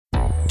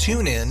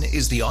TuneIn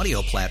is the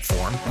audio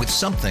platform with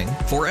something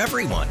for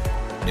everyone.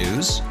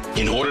 News.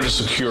 In order to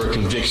secure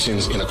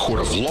convictions in a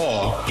court of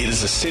law, it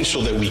is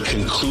essential that we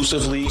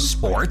conclusively.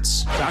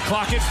 Sports. Got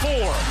clock at 4.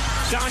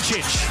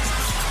 Doncic.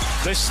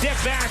 The step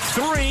back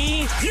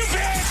 3. You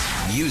bet.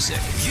 Music.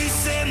 You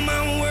set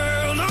my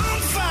world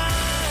on fire.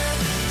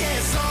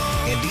 Yes,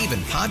 and even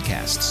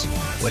podcasts.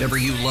 Whatever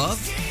you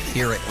love,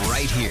 hear it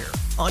right here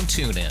on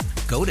TuneIn.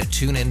 Go to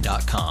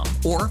TuneIn.com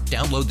or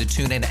download the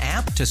TuneIn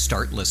app to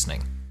start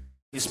listening.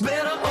 It's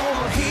better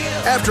over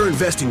here. After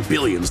investing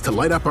billions to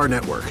light up our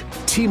network,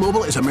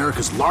 T-Mobile is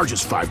America's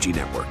largest 5G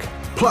network.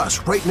 Plus,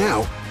 right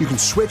now, you can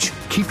switch,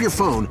 keep your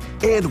phone,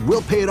 and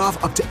we'll pay it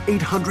off up to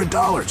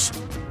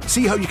 $800.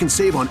 See how you can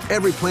save on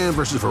every plan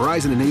versus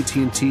Verizon and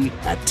AT&T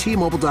at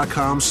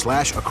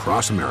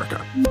T-Mobile.com/across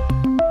America.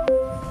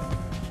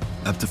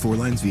 Up to 4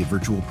 lines via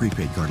virtual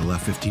prepaid card. Allow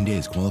 15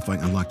 days. Qualifying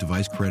unlocked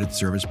device credit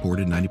service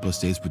ported 90+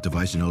 states with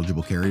device and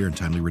eligible carrier and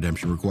timely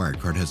redemption required.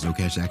 Card has no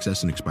cash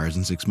access and expires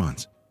in 6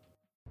 months.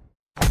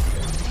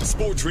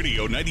 Sports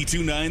Radio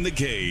 92.9 The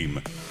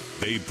Game.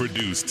 They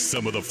produced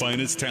some of the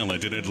finest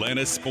talent in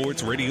Atlanta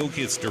sports radio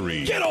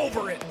history. Get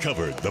over it.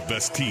 Covered the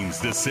best teams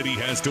the city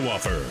has to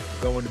offer.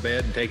 Going to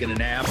bed and taking a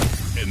nap.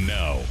 And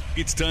now,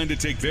 it's time to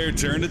take their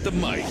turn at the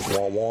mic.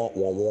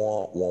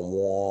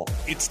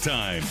 It's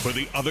time for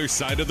The Other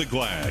Side of the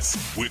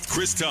Glass with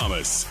Chris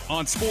Thomas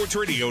on Sports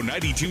Radio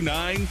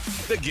 92.9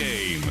 The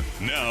Game.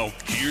 Now,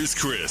 here's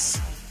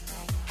Chris.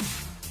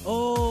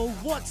 Oh,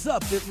 what's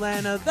up,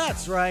 Atlanta?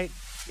 That's right.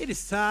 It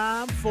is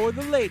time for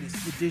the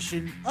latest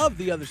edition of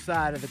The Other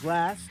Side of the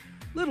Glass.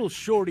 Little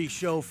shorty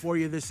show for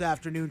you this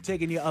afternoon,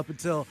 taking you up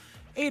until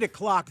 8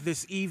 o'clock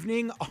this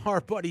evening. Our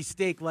buddy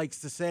Steak likes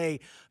to say,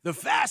 the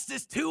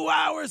fastest 2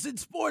 hours in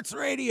sports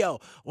radio.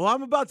 Well,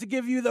 I'm about to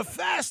give you the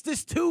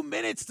fastest 2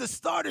 minutes to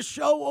start a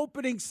show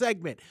opening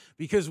segment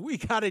because we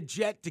got a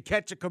jet to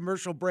catch a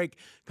commercial break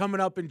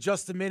coming up in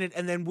just a minute.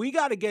 And then we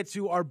got to get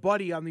to our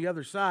buddy on the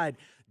other side,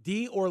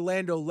 D.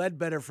 Orlando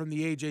Ledbetter from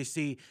the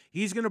AJC.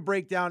 He's going to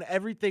break down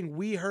everything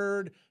we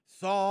heard,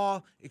 saw,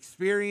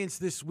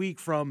 experienced this week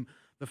from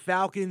the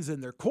Falcons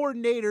and their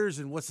coordinators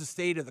and what's the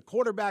state of the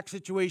quarterback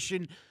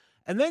situation.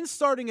 And then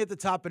starting at the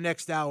top of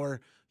next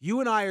hour,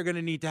 you and I are going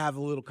to need to have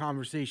a little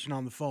conversation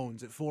on the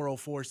phones at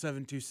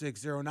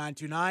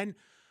 404-726-0929.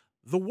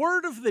 The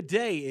word of the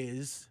day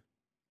is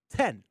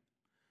 10,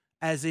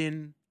 as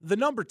in the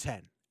number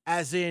 10,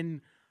 as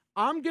in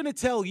I'm going to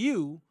tell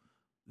you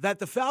that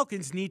the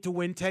Falcons need to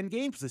win 10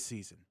 games this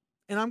season.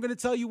 And I'm going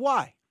to tell you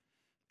why.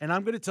 And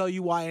I'm going to tell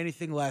you why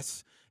anything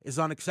less is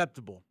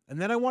unacceptable. And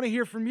then I want to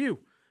hear from you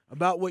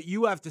about what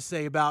you have to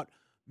say about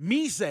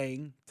me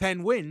saying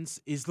 10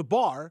 wins is the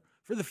bar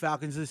for the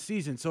Falcons this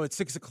season. So at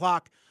 6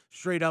 o'clock,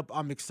 straight up,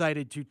 I'm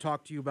excited to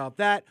talk to you about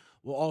that.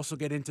 We'll also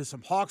get into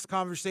some Hawks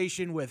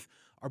conversation with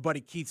our buddy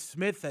Keith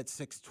Smith at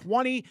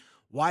 6:20.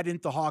 Why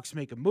didn't the Hawks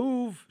make a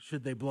move?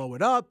 Should they blow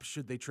it up?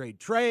 Should they trade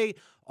Trey?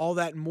 All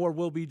that and more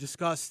will be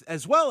discussed,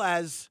 as well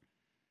as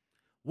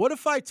what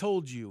if I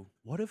told you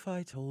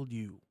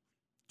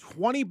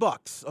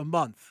 $20 a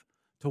month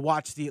to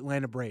watch the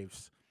Atlanta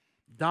Braves?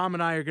 Dom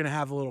and I are going to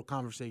have a little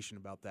conversation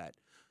about that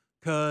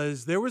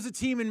because there was a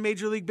team in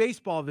Major League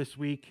Baseball this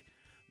week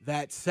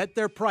that set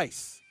their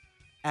price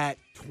at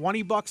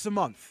 $20 a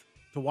month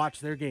to watch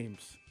their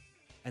games.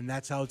 And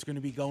that's how it's going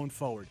to be going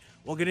forward.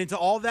 We'll get into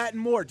all that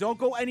and more. Don't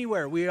go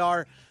anywhere. We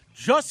are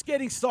just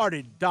getting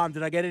started. Dom,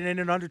 did I get it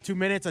in under 2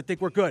 minutes? I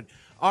think we're good.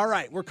 All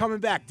right, we're coming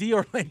back. D.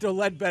 Orlando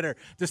Ledbetter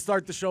to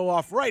start the show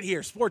off right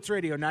here. Sports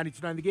Radio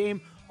 92.9 The Game,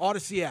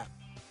 Odyssey app.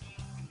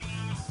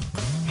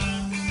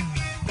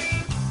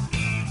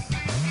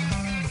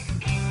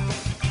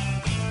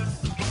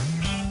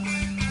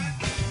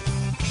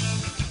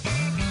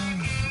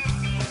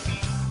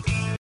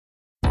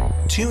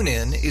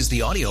 TuneIn is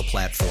the audio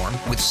platform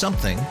with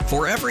something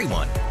for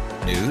everyone.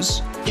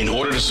 News. In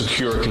order to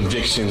secure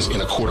convictions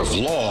in a court of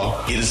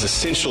law, it is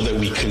essential that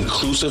we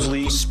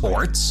conclusively.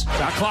 Sports.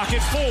 Got clock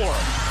at 4.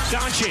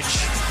 Doncic.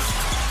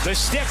 The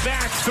step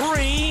back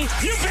 3.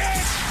 You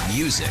bet.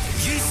 Music.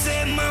 You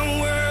set my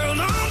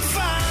world on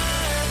fire.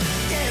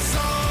 Yes,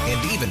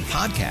 and even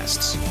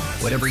podcasts.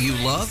 Whatever you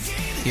love,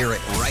 hear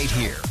it right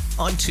here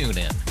on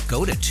TuneIn.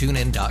 Go to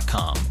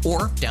TuneIn.com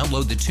or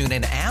download the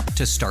TuneIn app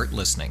to start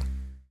listening.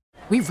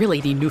 We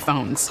really need new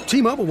phones.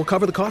 T-Mobile will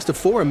cover the cost of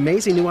 4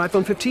 amazing new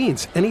iPhone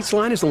 15s, and each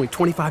line is only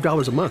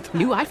 $25 a month.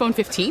 New iPhone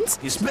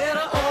 15s? it's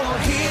better over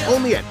here.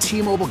 Only at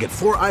T-Mobile, get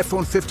 4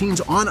 iPhone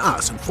 15s on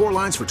us and 4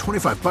 lines for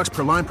 $25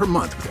 per line per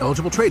month with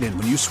eligible trade-in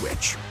when you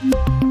switch.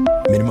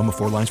 Minimum of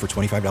 4 lines for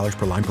 $25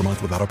 per line per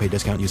month with autopay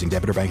discount using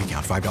debit or bank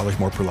account. $5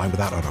 more per line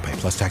without autopay,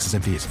 plus taxes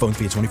and fees. Phone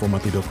fee at 24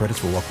 monthly bill credits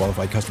for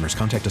well-qualified customers.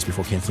 Contact us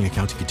before canceling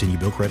account to continue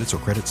bill credits or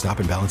credit stop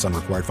and balance on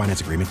required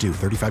finance agreement due.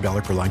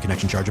 $35 per line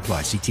connection charge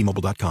applies. See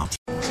T-Mobile.com.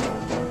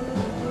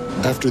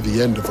 After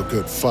the end of a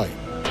good fight,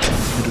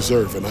 you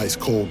deserve an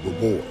ice-cold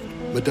reward.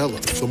 Modelo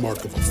is the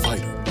mark of a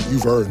fighter.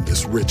 You've earned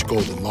this rich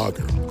golden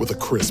lager with a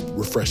crisp,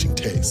 refreshing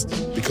taste.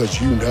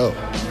 Because you know,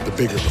 the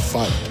bigger the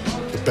fight,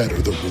 the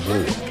better the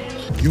reward.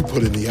 You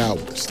put in the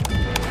hours,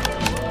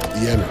 the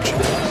the energy,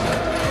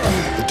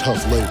 the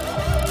tough labor.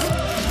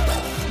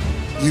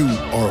 You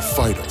are a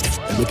fighter,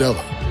 and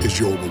Modelo is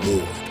your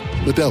reward.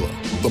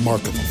 Modelo, the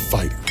mark of a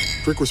fighter.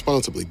 Drink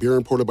responsibly. Beer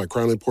imported by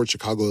Crown Imports,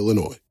 Chicago,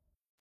 Illinois.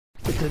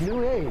 It's a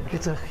new age.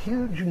 It's a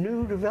huge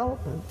new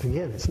development.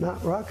 Again, it's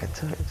not rocket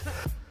science.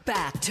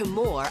 Back to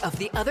more of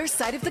The Other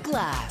Side of the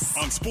Glass.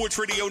 On Sports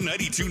Radio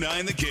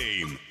 92.9 The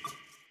Game.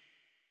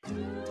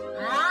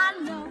 I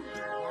know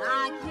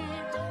I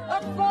can't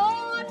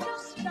afford to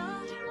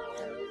stop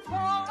for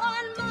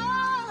a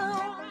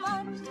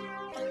moment.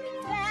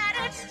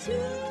 That it's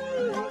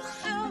too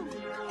soon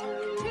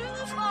to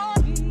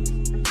for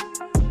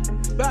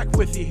me. Back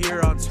with you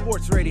here on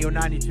Sports Radio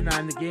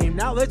 92.9 The Game.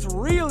 Now let's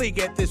really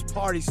get this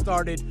party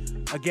started.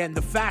 Again,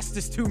 the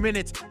fastest 2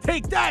 minutes.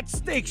 Take that,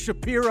 Steak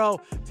Shapiro.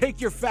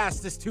 Take your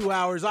fastest 2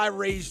 hours. I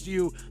raised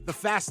you the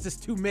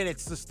fastest 2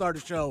 minutes to start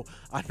a show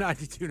on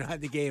 92.9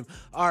 The Game.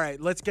 All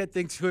right, let's get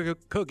things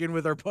cooking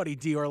with our buddy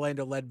D.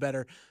 Orlando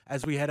Ledbetter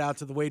as we head out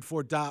to the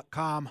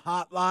waitfor.com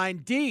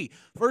hotline. D,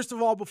 first of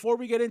all, before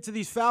we get into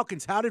these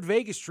Falcons, how did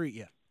Vegas treat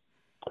you?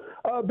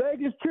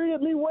 Vegas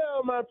treated me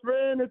well, my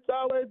friend. It's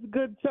always a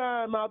good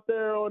time out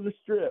there on the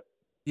Strip.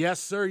 Yes,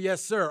 sir.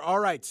 Yes, sir. All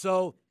right,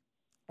 so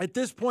at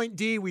this point,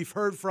 D, we've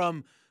heard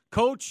from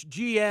coach,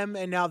 GM,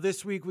 and now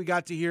this week we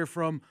got to hear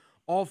from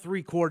all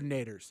three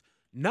coordinators.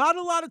 Not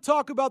a lot of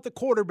talk about the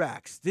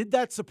quarterbacks. Did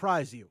that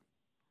surprise you?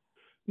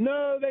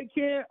 No, they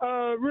can't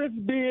risk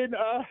being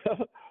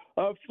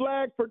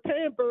flagged for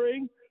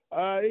tampering.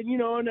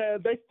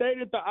 And they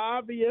stated the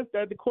obvious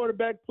that the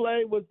quarterback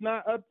play was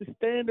not up to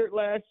standard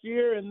last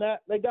year and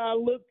that they got to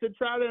look to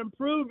try to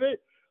improve it,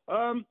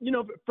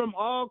 from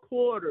all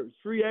quarters,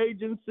 free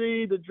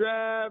agency, the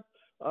draft,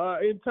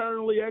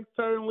 internally,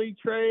 externally,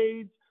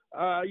 trades.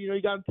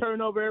 You got to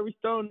turn over every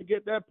stone to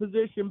get that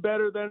position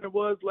better than it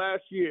was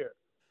last year.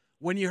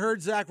 When you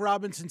heard Zach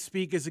Robinson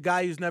speak as a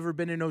guy who's never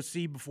been an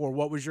OC before,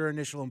 what was your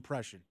initial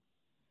impression?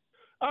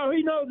 Oh,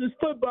 he knows his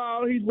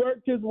football. He's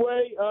worked his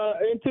way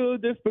into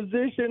this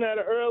position at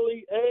an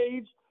early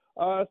age.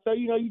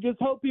 You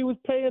just hope he was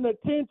paying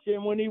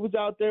attention when he was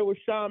out there with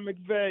Sean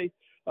McVay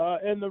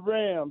and the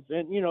Rams.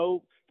 And,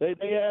 they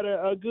had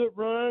a good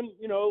run,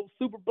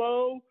 Super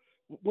Bowl,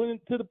 went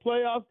into the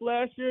playoffs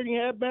last year, and he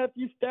had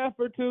Matthew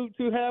Stafford to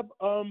have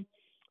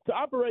to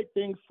operate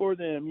things for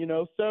them,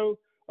 So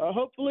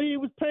hopefully he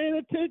was paying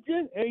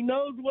attention, and he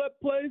knows what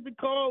plays to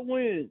call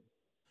when.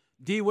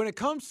 D, when it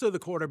comes to the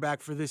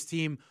quarterback for this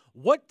team,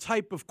 what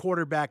type of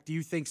quarterback do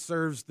you think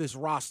serves this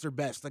roster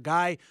best? A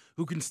guy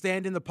who can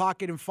stand in the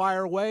pocket and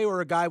fire away, or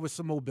a guy with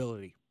some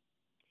mobility?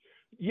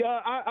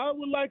 Yeah, I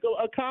would like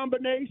a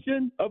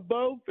combination of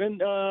both, and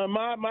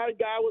my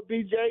guy would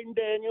be Jaden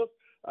Daniels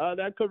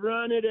that could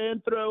run it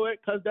and throw it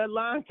because that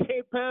line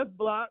can't pass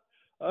block.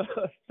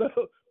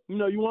 You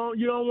don't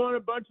want a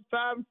bunch of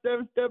 5- and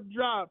 7-step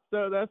drops,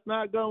 so that's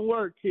not going to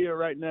work here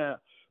right now.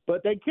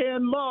 But they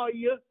can maul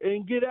you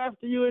and get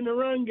after you in the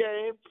run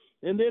game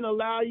and then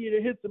allow you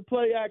to hit some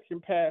play-action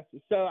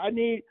passes. So I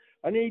need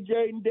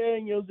Jaden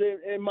Daniels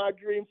in my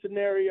dream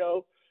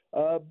scenario.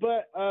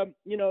 But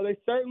they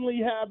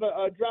certainly have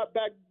a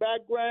drop-back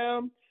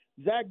background.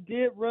 Zach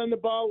did run the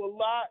ball a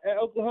lot at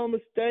Oklahoma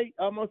State,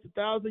 almost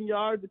 1,000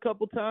 yards a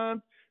couple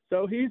times.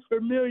 So he's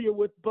familiar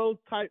with both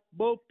type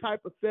of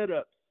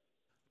setups.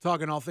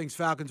 Talking all things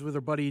Falcons with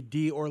our buddy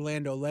D.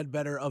 Orlando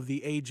Ledbetter of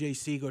the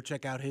AJC. Go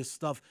check out his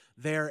stuff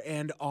there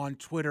and on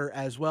Twitter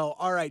as well.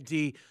 All right,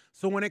 D.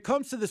 So when it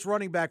comes to this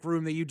running back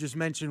room that you just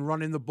mentioned,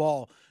 running the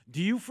ball,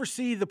 do you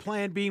foresee the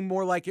plan being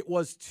more like it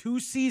was 2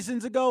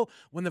 seasons ago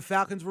when the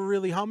Falcons were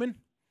really humming?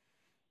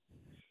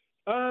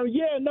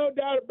 Yeah, no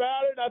doubt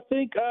about it. I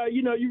think,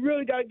 you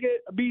really got to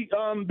get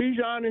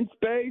Bijan in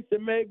space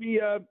and maybe,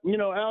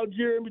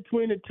 Algier in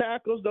between the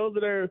tackles. Those are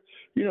their,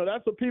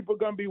 that's what people are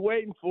going to be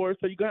waiting for.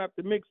 So you're going to have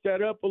to mix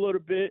that up a little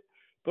bit.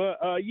 But,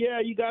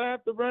 you got to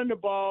have to run the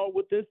ball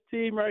with this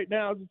team right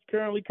now as it's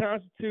currently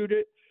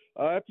constituted.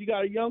 If you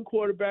got a young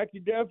quarterback,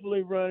 you're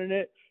definitely running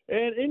it.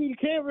 And you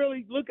can't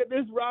really look at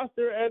this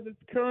roster as it's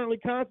currently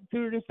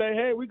constituted and say,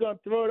 hey, we're going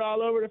to throw it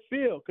all over the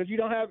field because you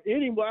don't have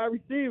any wide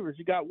receivers.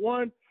 You got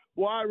one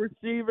wide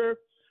receiver,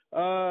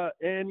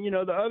 and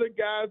the other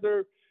guys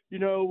are,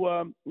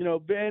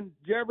 Ben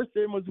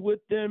Jefferson was with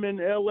them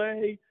in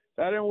L.A.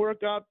 That didn't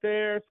work out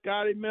there.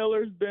 Scotty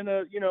Miller's been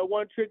a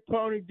one-trick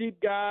pony deep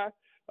guy.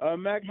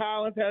 Mac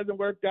Hollins hasn't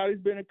worked out. He's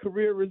been a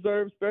career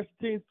reserve special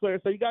teams player.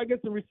 So you got to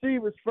get some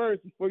receivers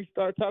first before you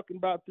start talking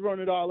about throwing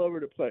it all over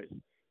the place.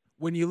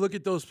 When you look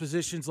at those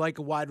positions like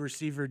a wide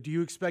receiver, do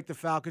you expect the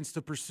Falcons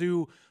to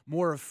pursue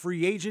more a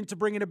free agent to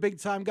bring in a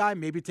big-time guy,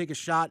 maybe take a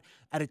shot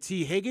at a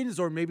T. Higgins,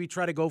 or maybe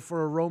try to go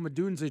for a Rome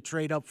Odunze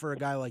trade up for a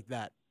guy like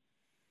that?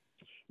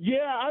 Yeah,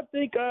 I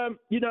think, I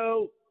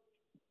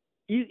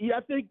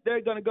think they're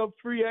going to go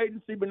free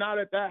agency, but not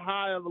at that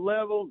high of a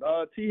level.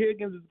 T.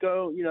 Higgins is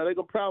going, they're going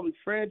to probably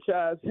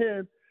franchise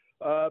him.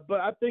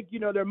 But I think,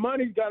 their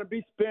money's got to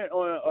be spent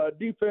on a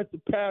defensive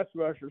pass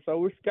rusher, so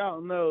we're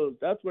scouting those.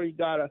 That's where you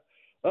got to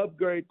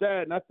upgrade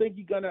that. And I think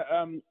you're going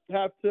to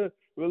have to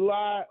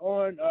rely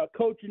on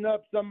coaching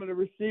up some of the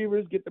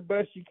receivers, get the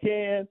best you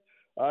can.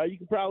 You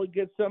can probably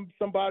get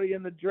somebody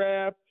in the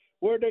draft.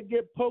 Where did they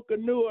get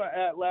Pokanua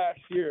at last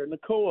year,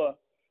 Nakoa?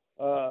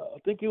 I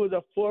think he was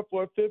a 4th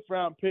or 5th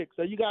round pick.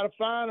 So you got to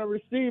find a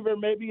receiver.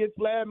 Maybe it's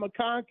Lad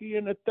McConkey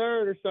in the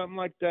 3rd or something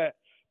like that.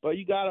 But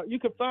you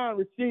can find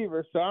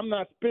receivers. So I'm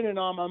not spending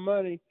all my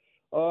money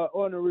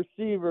on a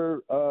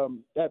receiver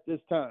at this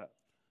time.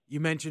 You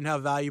mentioned how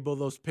valuable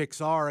those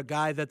picks are. A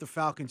guy that the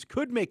Falcons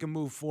could make a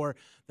move for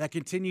that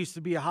continues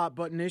to be a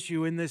hot-button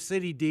issue in this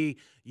city, D.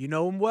 You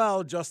know him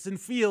well, Justin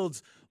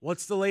Fields.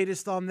 What's the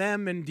latest on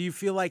them, and do you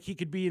feel like he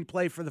could be in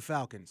play for the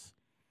Falcons?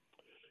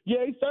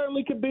 Yeah, he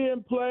certainly could be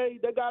in play.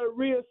 They got to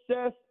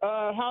reassess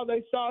how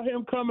they saw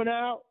him coming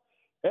out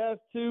as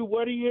to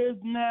what he is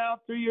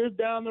now 3 years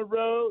down the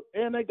road,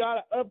 and they got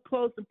an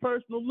up-close and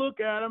personal look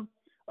at him,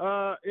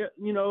 I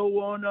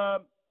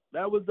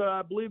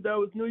believe that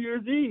was New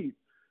Year's Eve.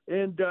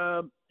 And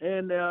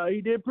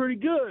he did pretty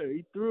good.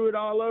 He threw it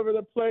all over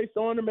the place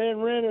on him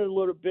and ran it a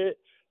little bit.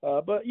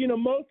 But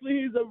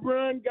mostly he's a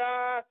run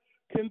guy,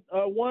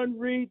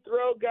 one-read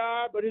throw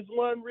guy, but his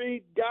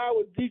one-read guy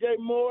was DJ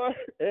Moore,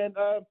 and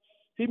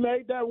he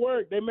made that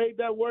work. They made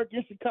that work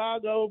in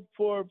Chicago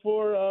for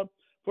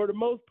the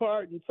most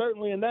part, and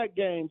certainly in that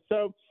game.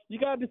 So you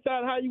got to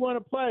decide how you want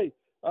to play.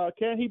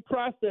 Can he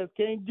process?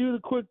 Can he do the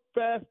quick,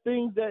 fast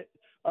things that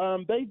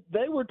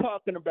they were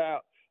talking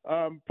about?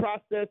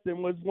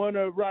 Processing was one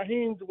of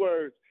Raheem's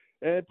words,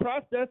 and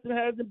processing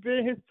hasn't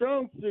been his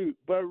strong suit,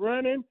 but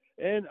running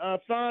and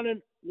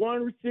finding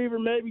one receiver,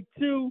 maybe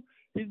two,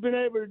 he's been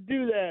able to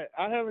do that.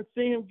 I haven't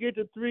seen him get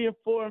to 3 and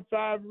 4 and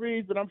 5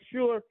 reads, but I'm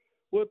sure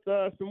with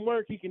some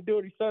work he can do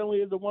it. He certainly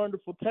is a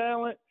wonderful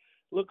talent.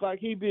 Look like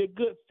he'd be a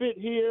good fit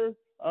here,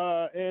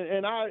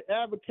 and I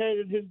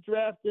advocated his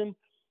drafting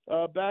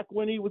back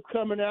when he was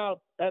coming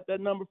out at that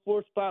number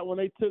 4 spot when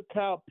they took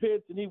Kyle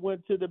Pitts and he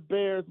went to the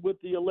Bears with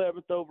the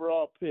 11th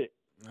overall pick.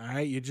 All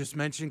right, you just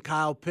mentioned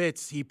Kyle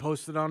Pitts. He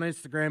posted on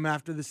Instagram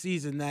after the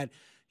season that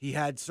he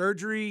had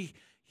surgery.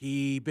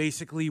 He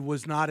basically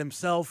was not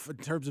himself in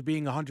terms of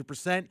being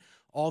 100%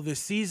 all this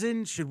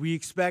season. Should we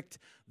expect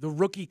the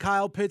rookie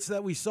Kyle Pitts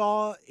that we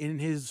saw in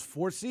his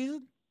 4th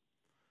season?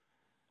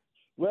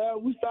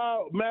 Well, we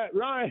saw Matt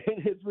Ryan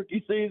in his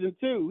rookie season,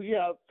 too. He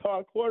had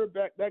a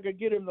quarterback that could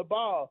get him the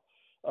ball.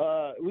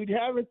 We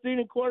haven't seen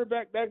a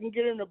quarterback that can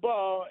get him the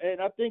ball, and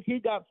I think he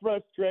got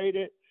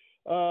frustrated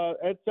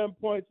at some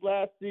points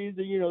last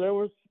season.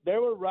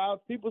 There were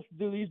routes. People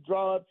do these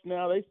draw-ups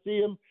now. They see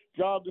him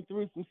jogging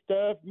through some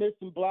stuff,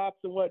 missing blocks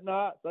and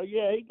whatnot. So,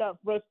 yeah, he got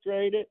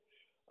frustrated.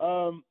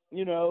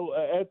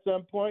 At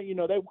some point,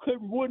 they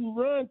wouldn't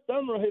run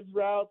some of his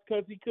routes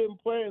because he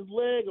couldn't play his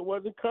leg or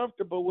wasn't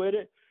comfortable with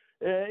it.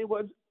 It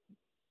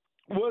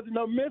wasn't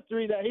no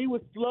mystery that he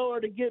was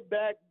slower to get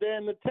back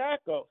than the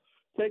tackle.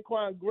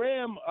 Taquan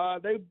Graham,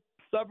 they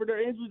suffered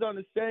their injuries on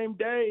the same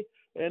day,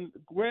 and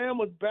Graham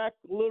was back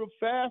a little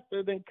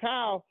faster than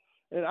Kyle.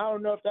 And I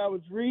don't know if that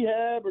was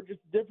rehab or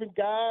just different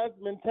guys'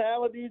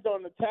 mentalities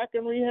on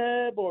attacking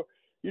rehab or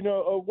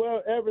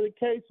whatever the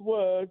case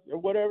was or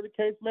whatever the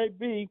case may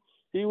be.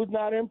 He was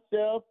not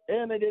himself,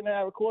 and they didn't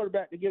have a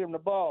quarterback to get him the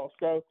ball.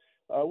 So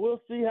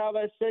we'll see how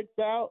that shakes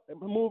out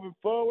moving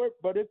forward,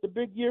 but it's a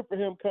big year for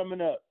him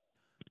coming up.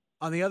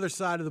 On the other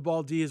side of the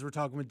ball, D, as we're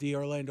talking with D.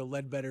 Orlando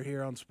Ledbetter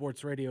here on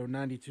Sports Radio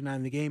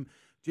 92.9 The Game,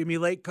 Jimmy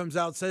Lake comes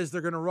out, says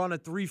they're going to run a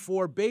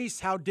 3-4 base.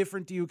 How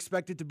different do you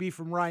expect it to be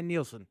from Ryan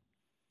Nielsen?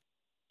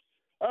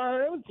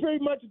 It was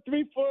pretty much a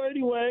 3-4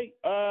 anyway.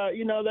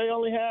 They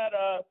only had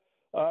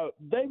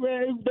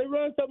they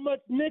run so much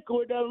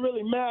nickel, it doesn't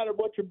really matter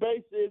what your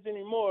base is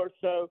anymore.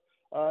 So,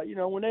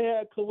 when they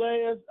had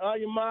Calais,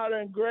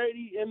 Ayamada, and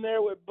Grady in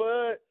there with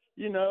Bud,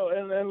 and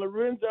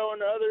Lorenzo on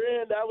the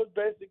other end, that was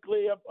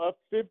basically a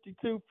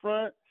 52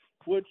 front,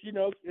 which,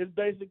 is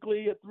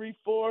basically a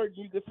 3-4.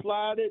 You can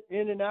slide it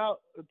in and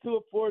out to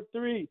a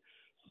 4-3.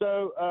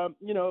 So,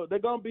 they're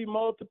going to be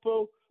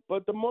multiple.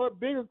 But the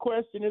bigger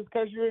question is,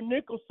 because you're in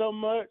nickel so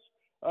much,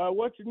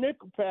 what's your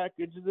nickel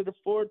package? Is it a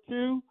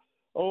 4-2,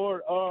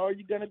 or are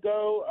you going to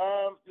go,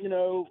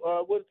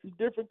 with some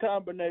different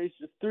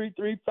combinations,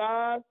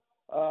 3-3-5?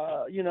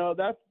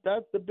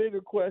 That's the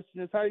bigger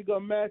question, is how you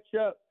going to match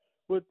up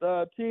with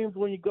teams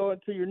when you go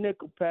into your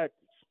nickel package.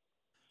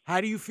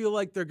 How do you feel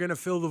like they're going to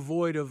fill the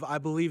void of, I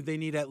believe they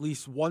need at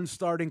least one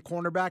starting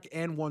cornerback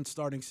and one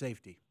starting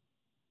safety?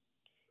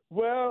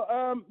 Well,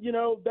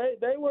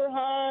 they were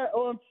high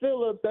on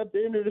Phillips at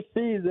the end of the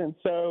season,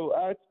 so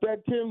I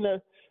expect him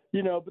to,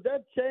 but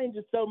that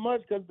changes so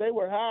much because they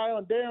were high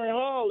on Darren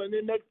Hall, and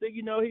then next thing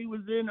you know, he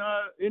was in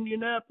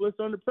Indianapolis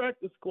on the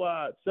practice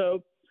squad.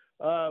 So,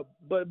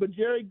 but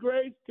Jerry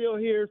Gray's still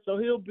here, so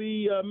he'll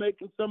be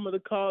making some of the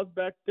calls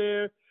back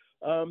there.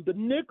 The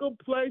nickel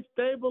play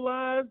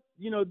stabilized.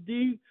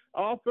 D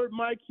offered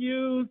Mike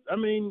Hughes. I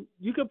mean,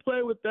 you could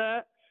play with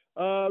that.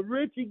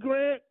 Richie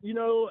Grant,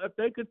 if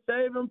they could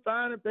save him,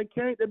 fine. If they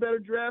can't, they better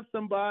draft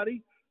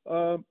somebody.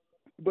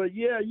 But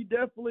yeah, you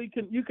definitely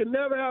can. You can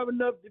never have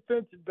enough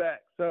defensive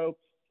backs. So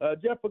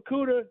Jeff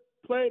Okudah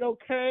played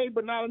okay,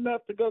 but not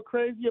enough to go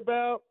crazy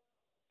about.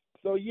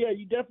 So, yeah,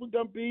 you definitely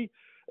going to be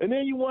 – and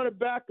then you want a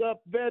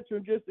backup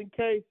veteran just in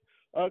case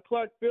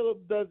Clark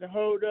Phillips doesn't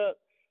hold up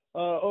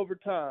over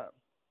time.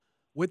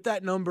 With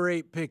that number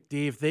 8 pick,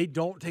 D, if they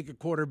don't take a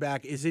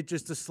quarterback, is it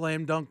just a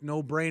slam dunk,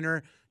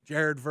 no-brainer,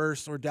 Jared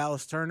Verse or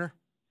Dallas Turner?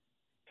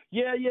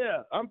 Yeah,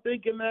 I'm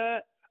thinking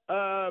that.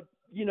 I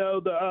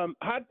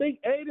think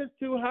 8 is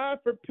too high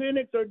for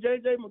Penix or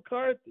J.J.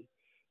 McCarthy.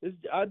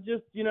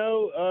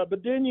 But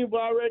then you've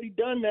already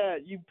done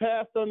that. You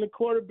passed on the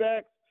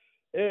quarterbacks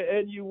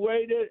and you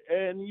waited,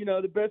 and,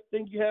 the best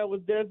thing you had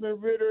was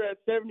Desmond Ridder at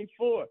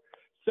 74.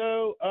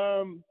 So,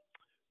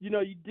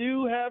 you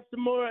do have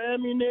some more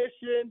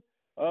ammunition.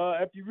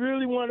 If you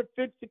really want to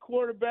fix the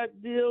quarterback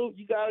deal,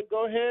 you got to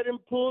go ahead and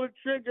pull the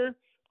trigger,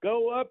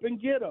 go up and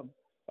get them.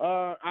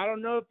 I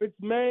don't know if it's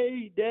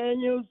May,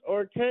 Daniels,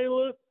 or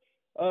Caleb,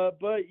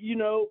 but,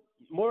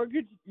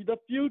 mortgage the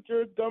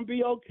future is going to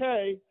be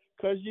okay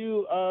because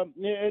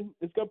and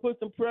it's going to put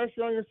some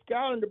pressure on your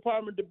scouting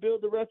department to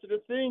build the rest of the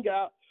thing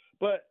out.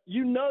 But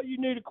you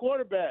need a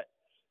quarterback,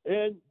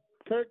 and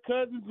Kirk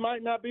Cousins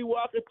might not be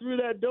walking through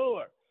that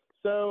door.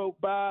 So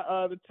by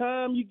the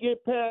time you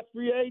get past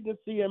free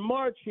agency in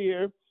March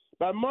here,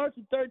 by March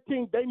the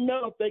 13th, they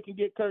know if they can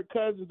get Kirk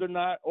Cousins or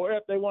not, or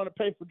if they want to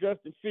pay for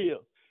Justin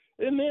Fields.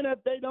 And then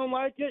if they don't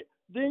like it,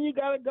 then you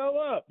got to go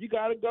up. You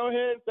got to go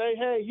ahead and say,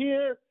 hey,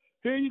 here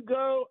you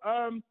go,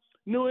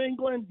 New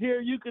England.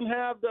 Here you can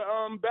have the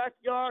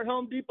backyard,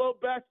 Home Depot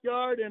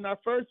backyard, and our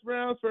first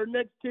rounds for the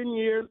next 10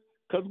 years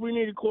because we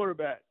need a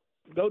quarterback.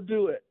 Go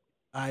do it.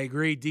 I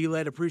agree.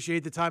 D-Led,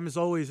 appreciate the time as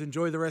always.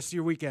 Enjoy the rest of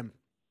your weekend.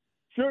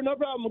 Sure, no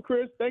problem,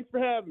 Chris. Thanks for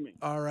having me.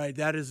 All right,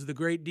 that is the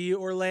great D.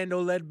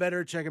 Orlando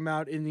Ledbetter. Check him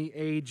out in the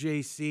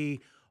AJC.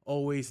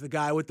 Always the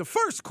guy with the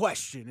first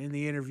question in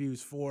the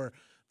interviews for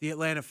the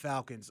Atlanta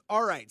Falcons.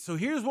 All right, so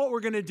here's what we're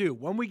going to do.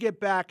 When we get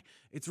back,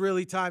 it's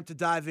really time to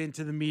dive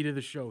into the meat of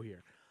the show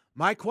here.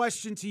 My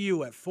question to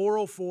you at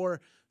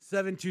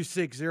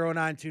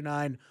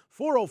 404-726-0929,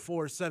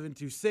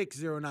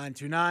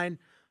 404-726-0929.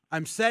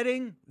 I'm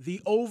setting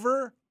the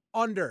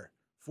over-under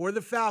for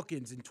the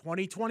Falcons in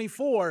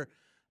 2024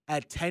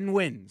 at 10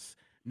 wins.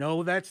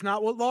 No, that's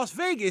not what Las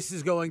Vegas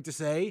is going to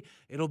say.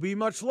 It'll be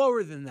much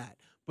lower than that.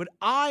 But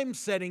I'm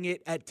setting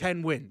it at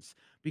 10 wins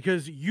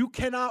because you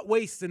cannot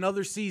waste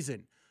another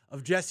season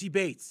of Jesse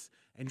Bates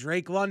and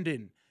Drake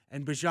London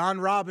and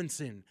Bijan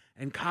Robinson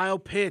and Kyle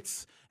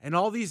Pitts and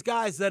all these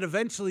guys that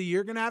eventually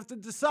you're going to have to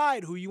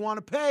decide who you want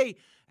to pay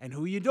and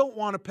who you don't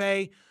want to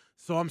pay.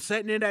 So I'm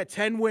setting it at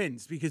 10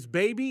 wins because,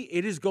 baby,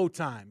 it is go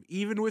time.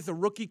 Even with a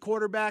rookie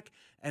quarterback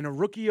and a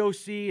rookie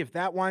OC, if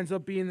that winds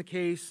up being the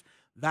case,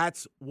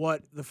 that's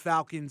what the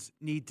Falcons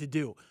need to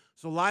do.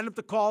 So line up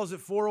the calls at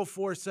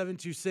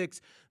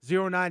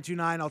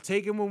 404-726-0929. I'll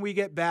take them when we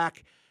get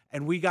back,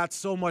 and we got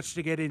so much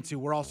to get into.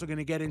 We're also going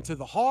to get into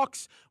the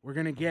Hawks. We're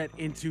going to get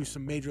into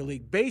some Major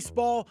League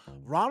Baseball.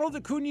 Ronald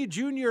Acuna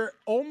Jr.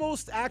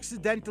 almost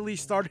accidentally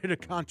started a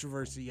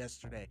controversy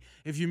yesterday.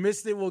 If you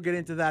missed it, we'll get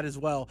into that as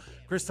well.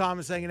 Chris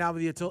Thomas hanging out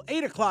with you until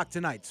 8 o'clock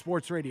tonight.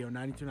 Sports Radio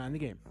 92.9 The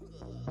Game.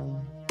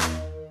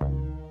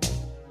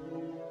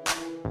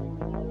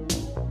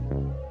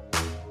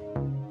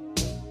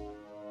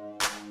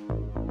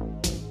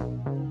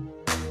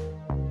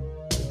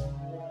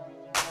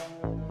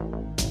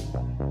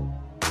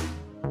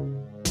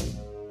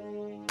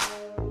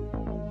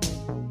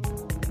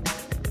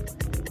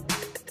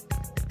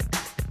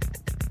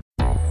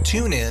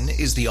 TuneIn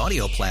is the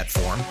audio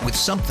platform with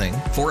something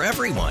for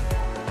everyone.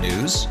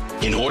 News.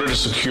 In order to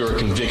secure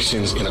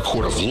convictions in a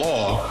court of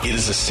law, it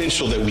is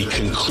essential that we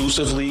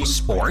conclusively.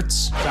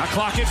 Sports. Got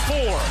clock at 4.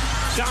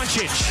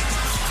 Doncic.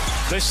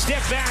 The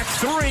step back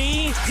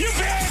 3. You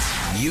bet.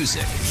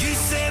 Music. You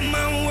set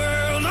my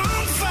world on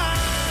fire.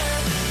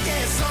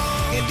 Yes,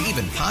 and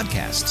even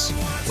podcasts.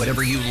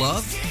 Whatever you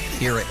love,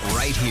 hear it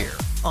right here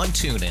on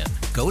TuneIn.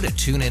 Go to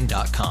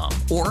TuneIn.com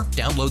or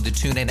download the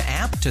TuneIn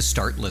app to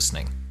start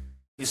listening.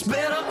 It's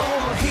better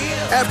over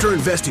here. After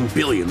investing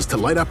billions to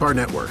light up our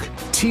network,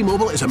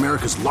 T-Mobile is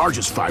America's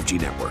largest 5G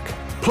network.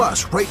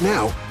 Plus, right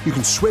now, you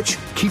can switch,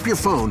 keep your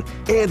phone,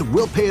 and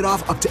we'll pay it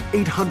off up to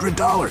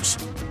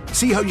 $800.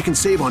 See how you can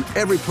save on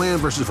every plan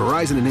versus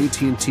Verizon and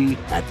AT&T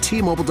at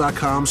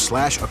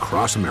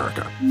T-Mobile.com/across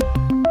America.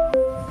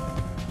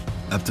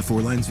 Up to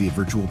 4 lines via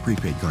virtual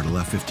prepaid card.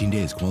 Allow 15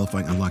 days.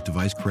 Qualifying unlocked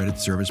device credit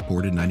service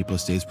ported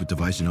 90-plus days with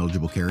device and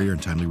eligible carrier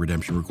and timely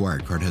redemption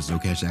required. Card has no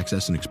cash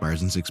access and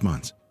expires in 6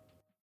 months.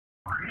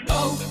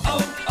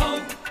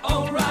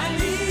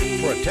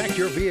 O'Reilly. Protect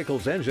your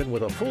vehicle's engine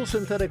with a full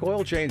synthetic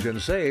oil change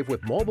and save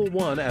with Mobile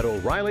One at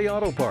O'Reilly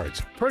Auto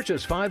Parts.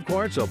 Purchase 5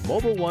 quarts of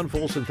Mobile One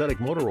full synthetic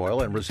motor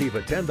oil and receive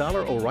a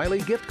 $10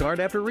 O'Reilly gift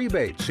card after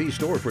rebate. See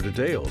store for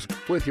details.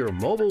 With your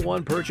Mobile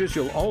One purchase,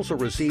 you'll also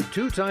receive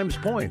 2 times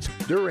points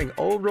during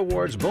O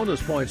Rewards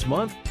Bonus Points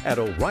Month at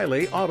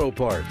O'Reilly Auto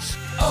Parts.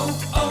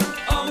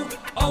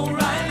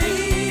 O'Reilly.